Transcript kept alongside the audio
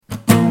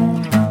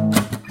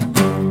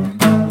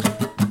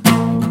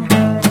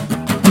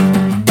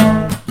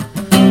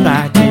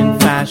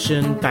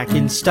fashion, back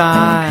in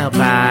style,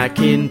 back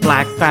in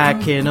black,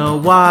 back in a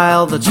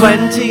while. The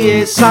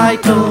 20-year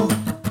cycle,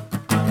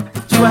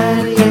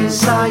 20-year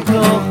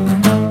cycle.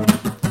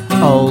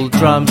 Old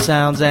drum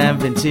sounds and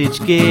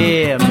vintage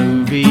gear,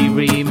 movie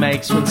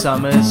remakes when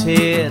summer's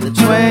here. The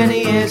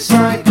 20-year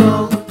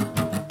cycle,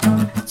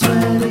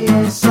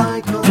 20-year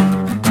cycle.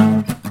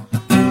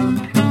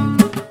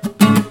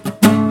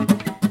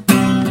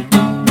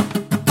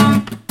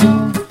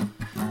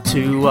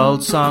 Two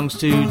old songs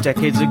 2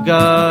 decades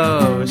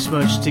ago,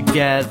 smushed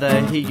together,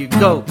 here you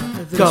go.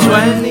 The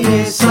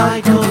 20-year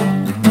cycle,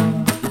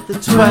 the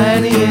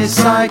 20-year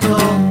cycle.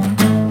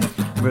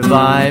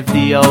 Revive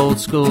the old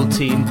school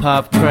teen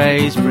pop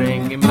craze,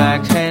 bringing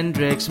back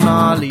Hendrix,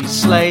 Marley,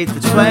 Slade.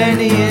 The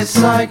 20-year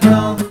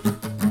cycle,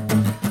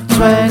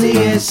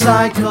 20-year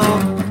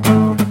cycle.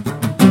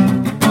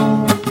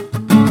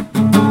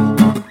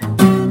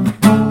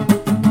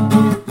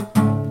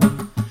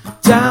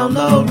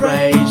 Download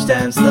rage,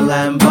 dance the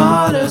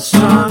lambada.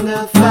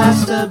 Stronger,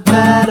 faster,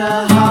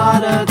 better,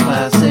 harder.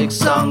 Classic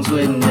songs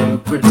with new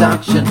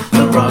production.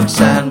 The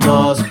Roxanne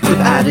Wars with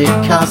added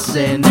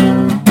cussing.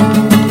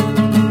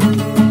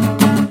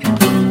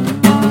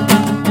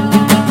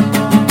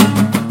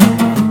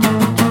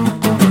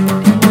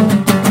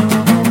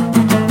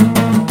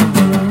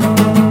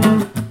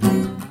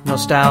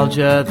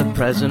 Nostalgia, the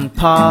present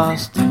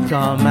past.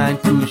 Come and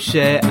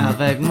coucher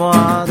avec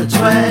moi. The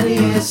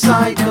 20-year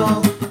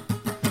cycle,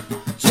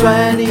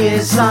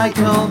 20-year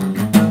cycle.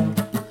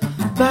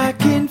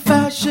 Back in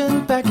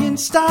fashion, back in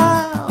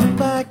style,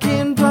 back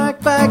in black,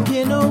 back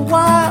in a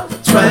while.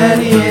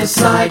 20-year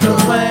cycle,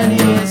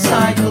 20-year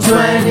cycle,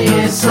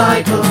 20-year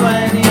cycle,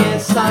 20-year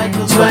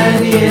cycle,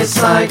 20-year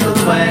cycle,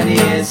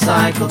 20-year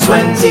cycle,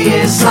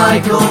 20-year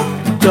cycle.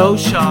 Go,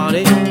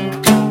 shawty.